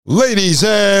Ladies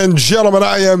and gentlemen,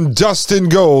 I am Dustin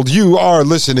Gold. You are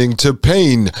listening to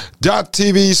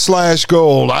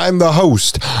Pain.tv/gold. I'm the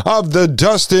host of the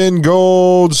Dustin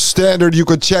Gold Standard. You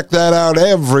could check that out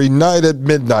every night at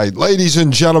midnight. Ladies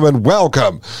and gentlemen,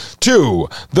 welcome to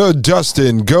the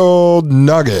Dustin Gold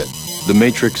Nugget. The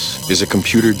Matrix is a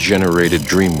computer-generated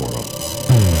dream world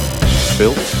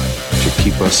built to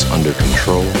keep us under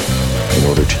control in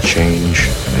order to change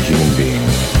a human being.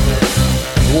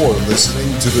 You're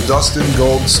listening to the Dustin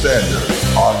Gold Standard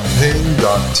on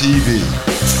Pain.tv.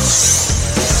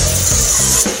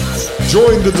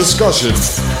 Join the discussion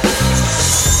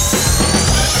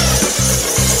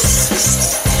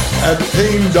at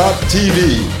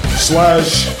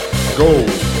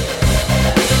Pain.tv/gold.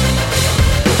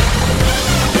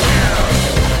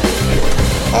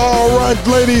 All right,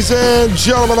 ladies and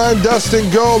gentlemen, I'm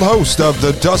Dustin Gold, host of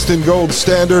the Dustin Gold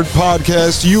Standard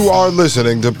podcast. You are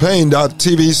listening to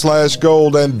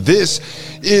Pain.tv/gold, and this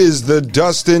is the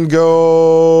Dustin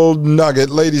Gold Nugget.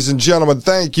 Ladies and gentlemen,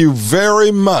 thank you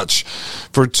very much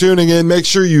for tuning in. Make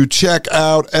sure you check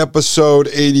out episode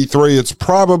 83. It's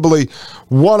probably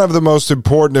one of the most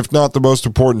important, if not the most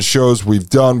important shows we've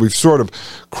done. We've sort of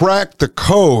cracked the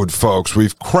code, folks.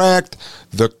 We've cracked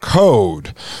the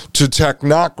code to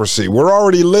technocracy. We're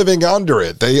already living under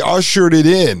it. They ushered it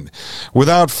in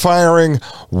without firing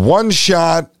one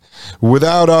shot,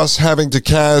 without us having to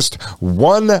cast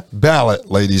one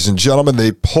ballot, ladies and gentlemen.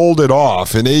 They pulled it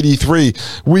off. In 83,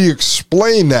 we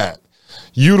explained that,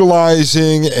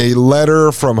 utilizing a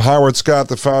letter from Howard Scott,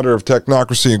 the founder of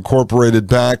Technocracy Incorporated,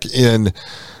 back in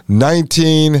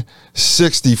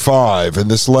 1965. And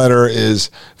this letter is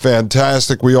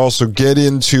fantastic. We also get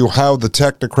into how the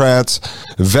Technocrats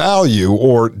value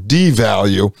or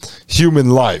devalue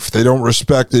human life. They don't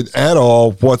respect it at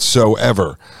all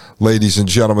whatsoever, ladies and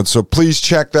gentlemen. So please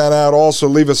check that out. Also,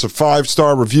 leave us a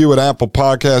 5-star review at Apple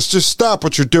Podcasts. Just stop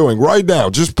what you're doing right now.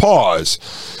 Just pause.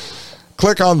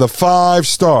 Click on the 5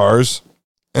 stars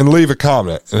and leave a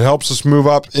comment. It helps us move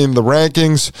up in the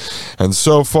rankings. And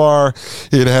so far,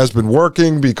 it has been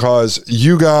working because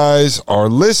you guys are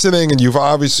listening and you've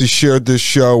obviously shared this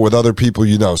show with other people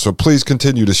you know. So please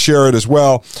continue to share it as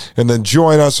well. And then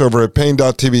join us over at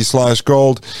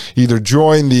Pain.tv/gold. Either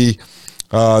join the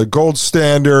Gold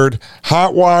Standard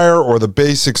Hotwire or the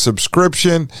basic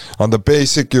subscription. On the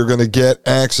basic, you're going to get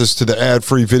access to the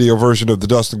ad-free video version of the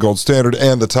Dustin Gold Standard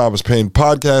and the Thomas Paine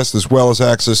podcast, as well as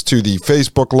access to the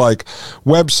Facebook-like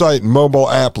website and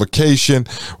mobile application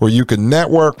where you can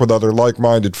network with other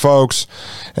like-minded folks,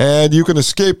 and you can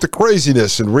escape the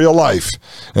craziness in real life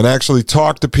and actually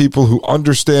talk to people who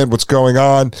understand what's going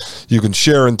on. You can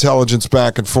share intelligence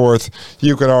back and forth.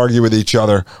 You can argue with each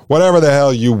other, whatever the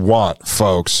hell you want, folks.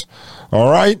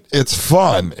 All right? It's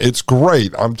fun. It's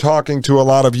great. I'm talking to a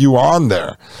lot of you on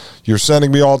there. You're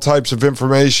sending me all types of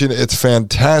information. It's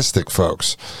fantastic,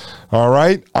 folks. All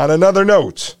right? On another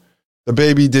note, the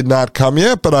baby did not come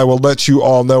yet, but I will let you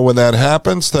all know when that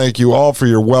happens. Thank you all for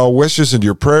your well wishes and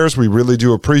your prayers. We really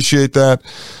do appreciate that.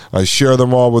 I share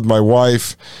them all with my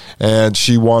wife, and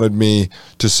she wanted me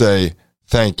to say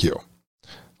thank you.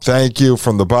 Thank you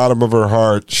from the bottom of her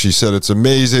heart. She said, it's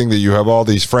amazing that you have all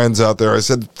these friends out there. I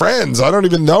said, friends? I don't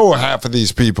even know half of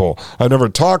these people. I've never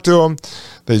talked to them.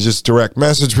 They just direct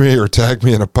message me or tag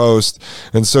me in a post.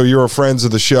 And so you're friends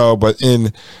of the show, but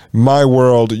in my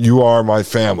world, you are my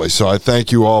family. So I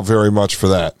thank you all very much for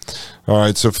that. All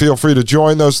right, so feel free to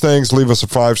join those things. Leave us a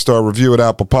 5-star review at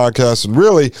Apple Podcasts. And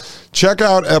really, check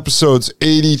out episodes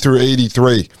 80 through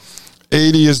 83.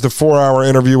 80 is the 4-hour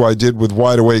interview I did with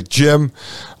Wide Awake Jim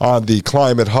on the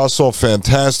Climate Hustle.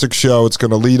 Fantastic show. It's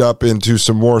going to lead up into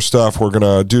some more stuff we're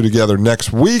going to do together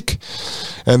next week.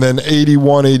 And then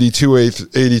 81, 82,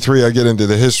 83, I get into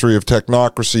the history of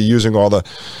technocracy using all the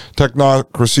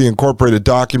Technocracy Incorporated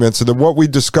documents. And then what we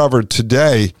discovered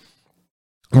today,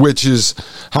 which is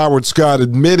Howard Scott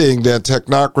admitting that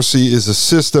technocracy is a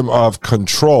system of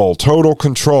control, total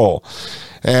control.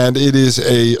 And it is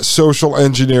a social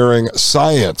engineering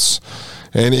science.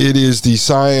 And it is the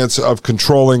science of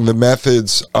controlling the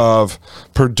methods of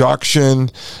production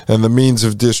and the means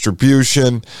of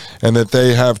distribution, and that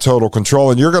they have total control.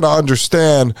 And you're going to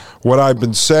understand what I've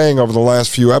been saying over the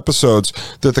last few episodes,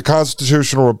 that the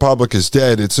constitutional republic is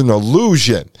dead. It's an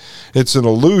illusion. It's an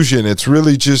illusion. It's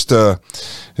really just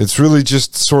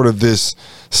sort of this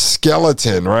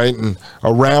skeleton, right? And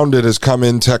around it has come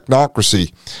in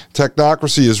technocracy.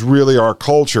 Technocracy is really our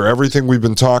culture. Everything we've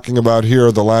been talking about here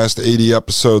the last 80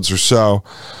 episodes or so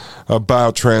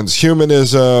about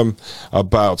transhumanism,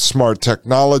 about smart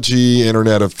technology,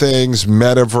 Internet of Things,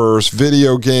 metaverse,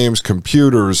 video games,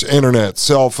 computers, internet,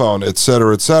 cell phone,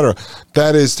 etc., etc.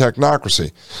 That is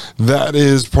technocracy. That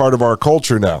is part of our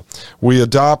culture now. We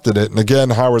adopted it. And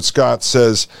again, Howard Scott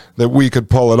says that we could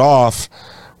pull it off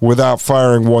without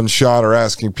firing one shot or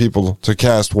asking people to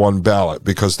cast one ballot,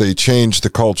 because they changed the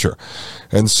culture.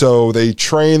 And so they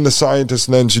trained the scientists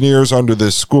and engineers under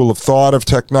this school of thought of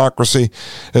technocracy,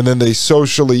 and then they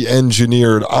socially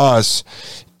engineered us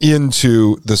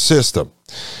into the system.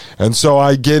 And so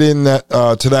I get in that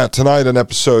to that tonight in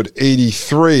episode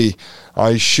 83.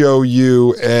 I show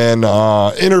you an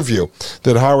interview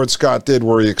that Howard Scott did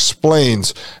where he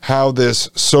explains how this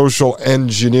social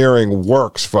engineering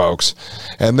works, folks.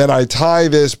 And then I tie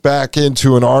this back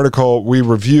into an article we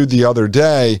reviewed the other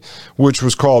day, which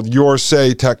was called Your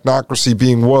Say, Technocracy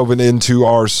Being Woven into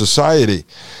Our Society.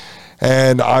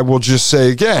 And I will just say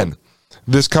again,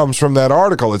 this comes from that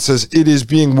article. It says it is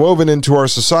being woven into our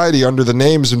society under the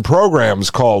names and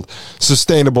programs called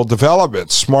sustainable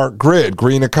development, smart grid,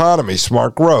 green economy,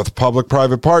 smart growth,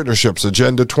 public-private partnerships,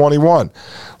 Agenda 21,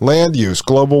 land use,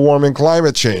 global warming,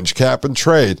 climate change, cap and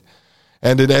trade,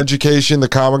 and in education, the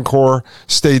Common Core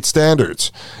state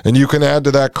standards. And you can add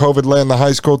to that COVID land, the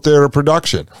high school theater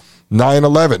production,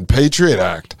 9/11, Patriot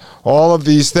Act. All of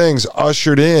these things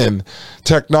ushered in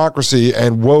technocracy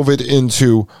and wove it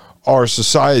into our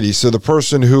society. So the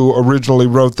person who originally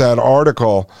wrote that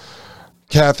article,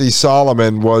 Kathy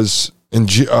Solomon, was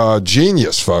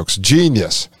genius, folks,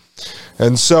 genius.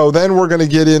 And so then we're going to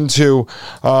get into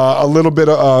a little bit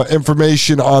of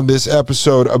information on this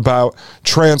episode about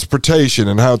transportation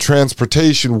and how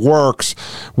transportation works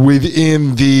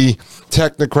within the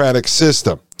technocratic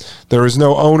system. There is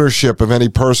no ownership of any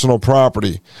personal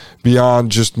property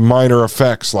beyond just minor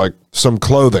effects like some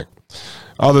clothing.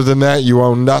 Other than that, you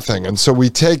own nothing. And so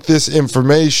we take this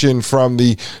information from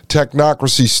the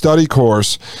Technocracy study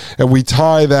course and we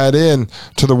tie that in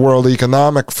to the World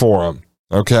Economic Forum.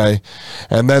 Okay.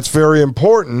 And that's very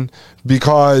important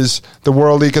because the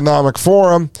World Economic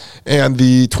Forum and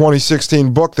the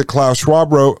 2016 book that Klaus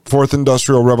Schwab wrote, Fourth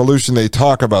Industrial Revolution, they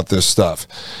talk about this stuff.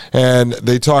 And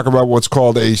they talk about what's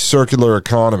called a circular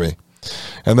economy.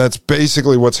 And that's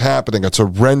basically what's happening. It's a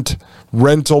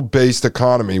rental-based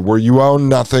economy where you own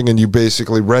nothing and you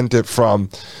basically rent it from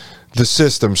the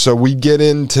system. So we get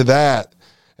into that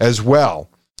as well.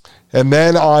 And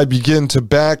then I begin to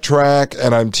backtrack,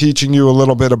 and I'm teaching you a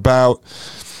little bit about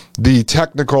the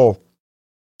Technical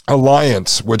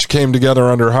Alliance, which came together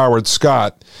under Howard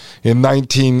Scott in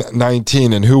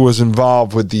 1919, and who was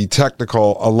involved with the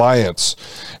Technical Alliance.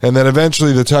 And then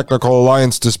eventually the Technical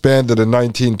Alliance disbanded in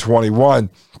 1921.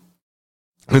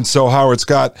 And so Howard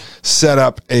Scott set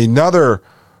up another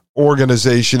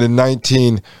organization in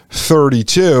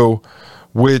 1932,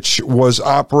 which was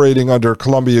operating under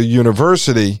Columbia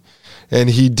University. And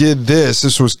he did this.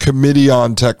 This was Committee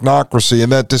on Technocracy,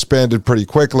 and that disbanded pretty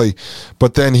quickly.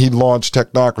 But then he launched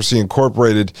Technocracy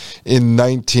Incorporated in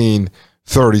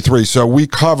 1933. So we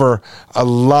cover a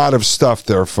lot of stuff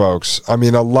there, folks. I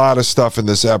mean, a lot of stuff in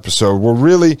this episode. We're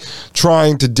really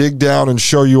trying to dig down and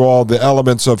show you all the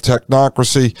elements of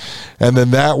technocracy. And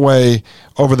then that way,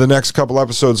 over the next couple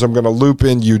episodes, I'm going to loop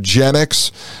in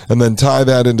eugenics and then tie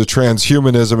that into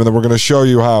transhumanism. And then we're going to show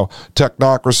you how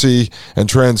technocracy and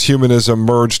transhumanism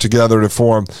merge together to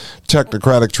form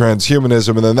technocratic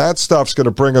transhumanism. And then that stuff's going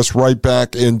to bring us right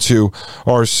back into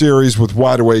our series with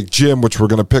Wide Awake Jim, which we're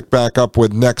going to pick back up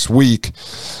with next week.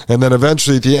 And then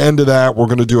eventually at the end of that, we're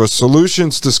going to do a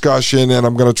solutions discussion. And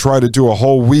I'm going to try to do a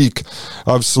whole week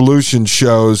of solution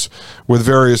shows with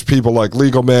various people like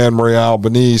Legal Man, Maria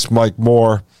Albanese, Mike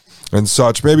Moore, and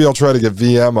such. Maybe I'll try to get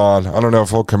VM on. I don't know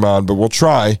if he'll come on, but we'll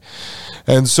try.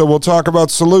 And so we'll talk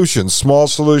about solutions, small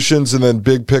solutions, and then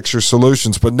big picture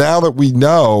solutions. But now that we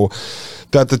know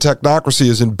that the technocracy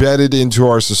is embedded into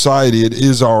our society, it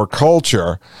is our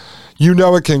culture, you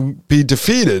know it can be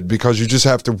defeated because you just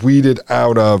have to weed it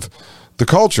out of the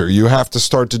culture. You have to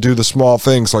start to do the small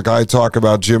things like I talk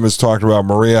about, Jim has talked about,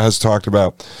 Maria has talked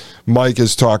about, Mike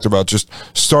has talked about. Just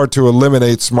start to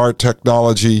eliminate smart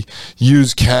technology,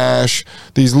 use cash,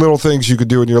 these little things you could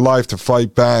do in your life to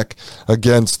fight back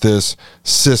against this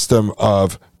system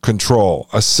of control,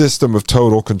 a system of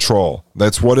total control.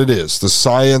 That's what it is, the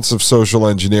science of social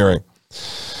engineering.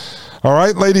 All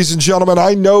right, ladies and gentlemen,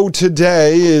 I know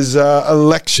today is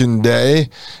election day,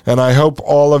 and I hope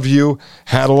all of you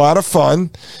had a lot of fun.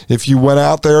 If you went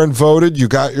out there and voted, you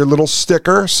got your little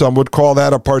sticker. Some would call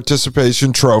that a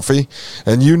participation trophy.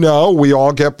 And you know, we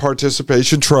all get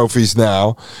participation trophies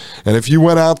now. And if you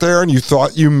went out there and you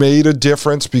thought you made a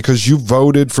difference because you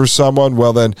voted for someone,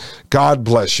 well then, God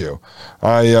bless you.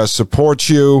 I support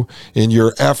you in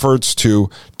your efforts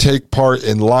to take part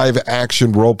in live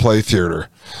action role play theater.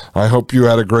 I hope you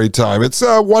had a great time. It's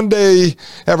one day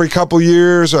every couple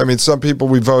years. I mean, some people,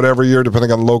 we vote every year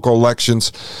depending on local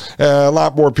elections. A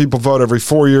lot more people vote every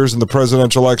 4 years in the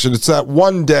presidential election. It's that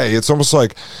one day. It's almost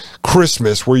like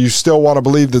Christmas where you still want to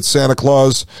believe that Santa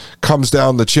Claus comes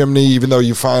down the chimney even though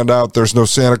you found out there's no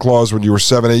Santa Claus when you were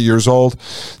 7, 8 years old.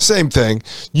 Same thing.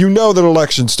 You know that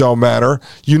elections don't matter.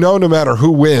 You know no matter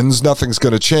who wins, nothing's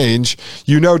going to change.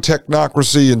 You know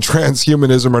technocracy and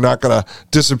transhumanism are not going to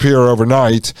disappear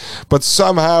overnight. But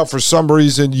somehow, for some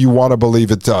reason, you want to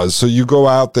believe it does. So you go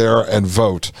out there and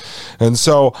vote. And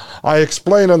so I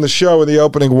explained on the show in the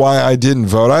opening why I didn't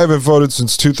vote. I haven't voted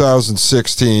since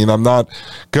 2016. I'm not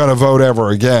going to vote ever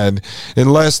again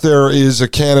unless there is a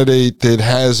candidate that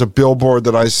has a billboard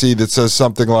that I see that says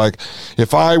something like,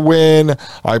 if I win,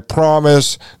 I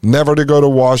promise never to go to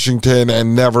Washington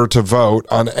and never to vote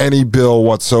on any bill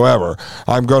whatsoever.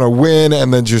 I'm going to win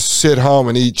and then just sit home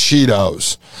and eat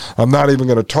Cheetos. I'm not even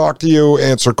going to talk to you,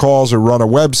 answer calls, or run a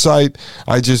website.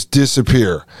 I just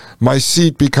disappear. My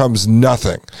seat becomes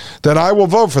nothing. Then I will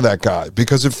vote for that guy,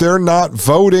 because if they're not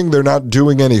voting, they're not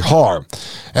doing any harm.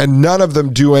 And none of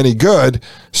them do any good,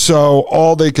 so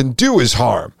all they can do is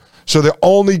harm. So the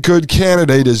only good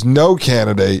candidate is no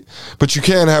candidate, but you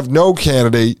can't have no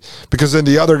candidate because then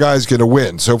the other guy's going to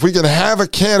win. So if we can have a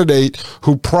candidate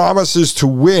who promises to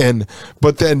win,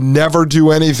 but then never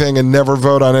do anything and never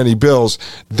vote on any bills,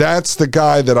 that's the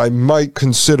guy that I might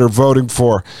consider voting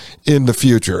for in the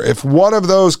future. If one of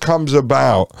those comes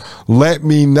about, let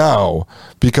me know,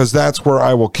 because that's where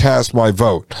I will cast my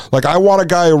vote. Like, I want a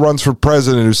guy who runs for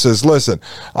president who says, listen,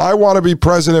 I want to be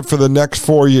president for the next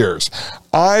 4 years.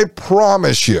 I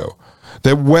promise you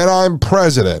that when I'm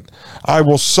president, I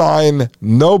will sign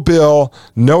no bill,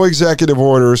 no executive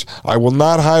orders. I will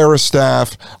not hire a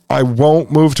staff. I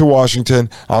won't move to Washington.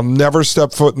 I'll never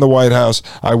step foot in the White House.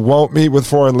 I won't meet with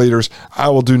foreign leaders. I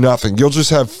will do nothing. You'll just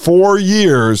have 4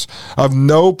 years of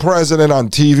no president on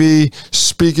TV,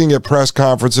 speaking at press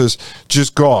conferences,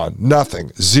 just gone.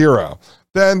 Nothing. Zero.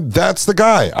 Then that's the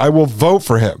guy. I will vote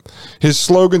for him. His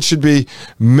slogan should be,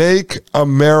 make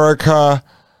America,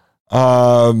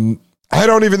 I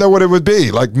don't even know what it would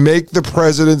be. Like, make the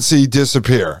presidency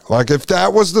disappear. Like, if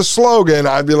that was the slogan,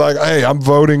 I'd be like, hey, I'm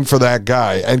voting for that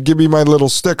guy. And give me my little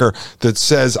sticker that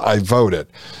says I voted.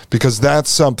 Because that's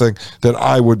something that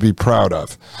I would be proud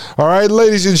of. All right,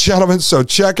 ladies and gentlemen, so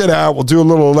check it out. We'll do a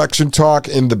little election talk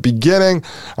in the beginning.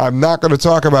 I'm not going to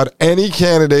talk about any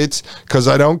candidates because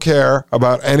I don't care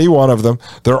about any one of them.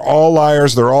 They're all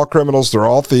liars. They're all criminals. They're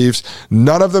all thieves.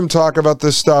 None of them talk about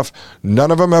this stuff.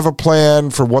 None of them have a plan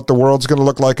for what the world's going to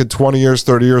look like in 20 years,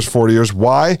 30 years, 40 years.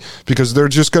 Why? Because they're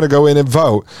just going to go in and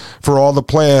vote for all the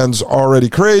plans already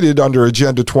created under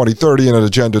Agenda 2030 and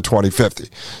Agenda 2050.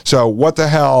 So what the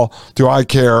hell do I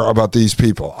care about these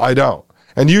people? I don't.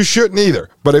 And you shouldn't either.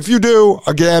 But if you do,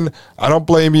 again, I don't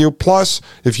blame you. Plus,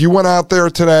 if you went out there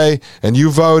today and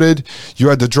you voted, you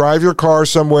had to drive your car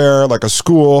somewhere, like a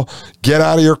school, get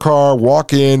out of your car,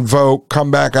 walk in, vote,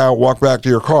 come back out, walk back to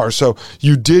your car. So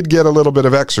you did get a little bit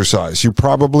of exercise. You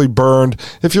probably burned,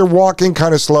 if you're walking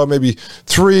kind of slow, maybe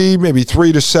 3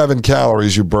 to 7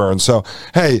 calories you burned. So,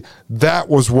 hey, that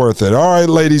was worth it. All right,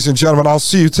 ladies and gentlemen, I'll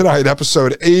see you tonight,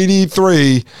 episode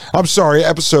 84.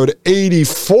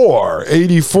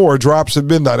 84 drops at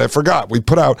midnight. I forgot. We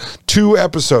put out 2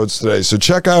 episodes today. So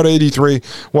check out 83,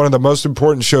 one of the most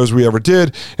important shows we ever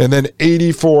did. And then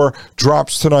 84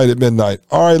 drops tonight at midnight.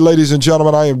 All right, ladies and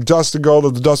gentlemen, I am Dustin Gold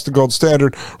of the Dustin Gold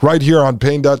Standard right here on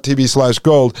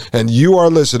pain.tv/gold. And you are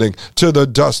listening to the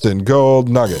Dustin Gold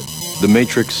Nugget. The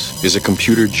Matrix is a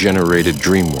computer-generated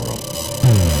dream world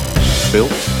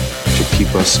built to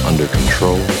keep us under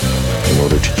control in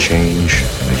order to change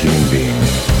a human being.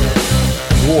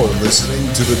 You're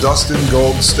listening to the Dustin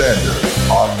Gold Standard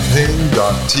on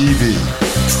pain.tv.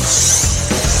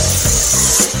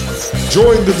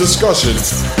 Join the discussion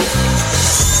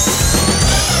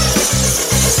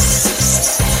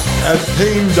at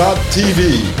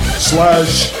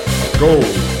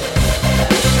pain.tv/gold.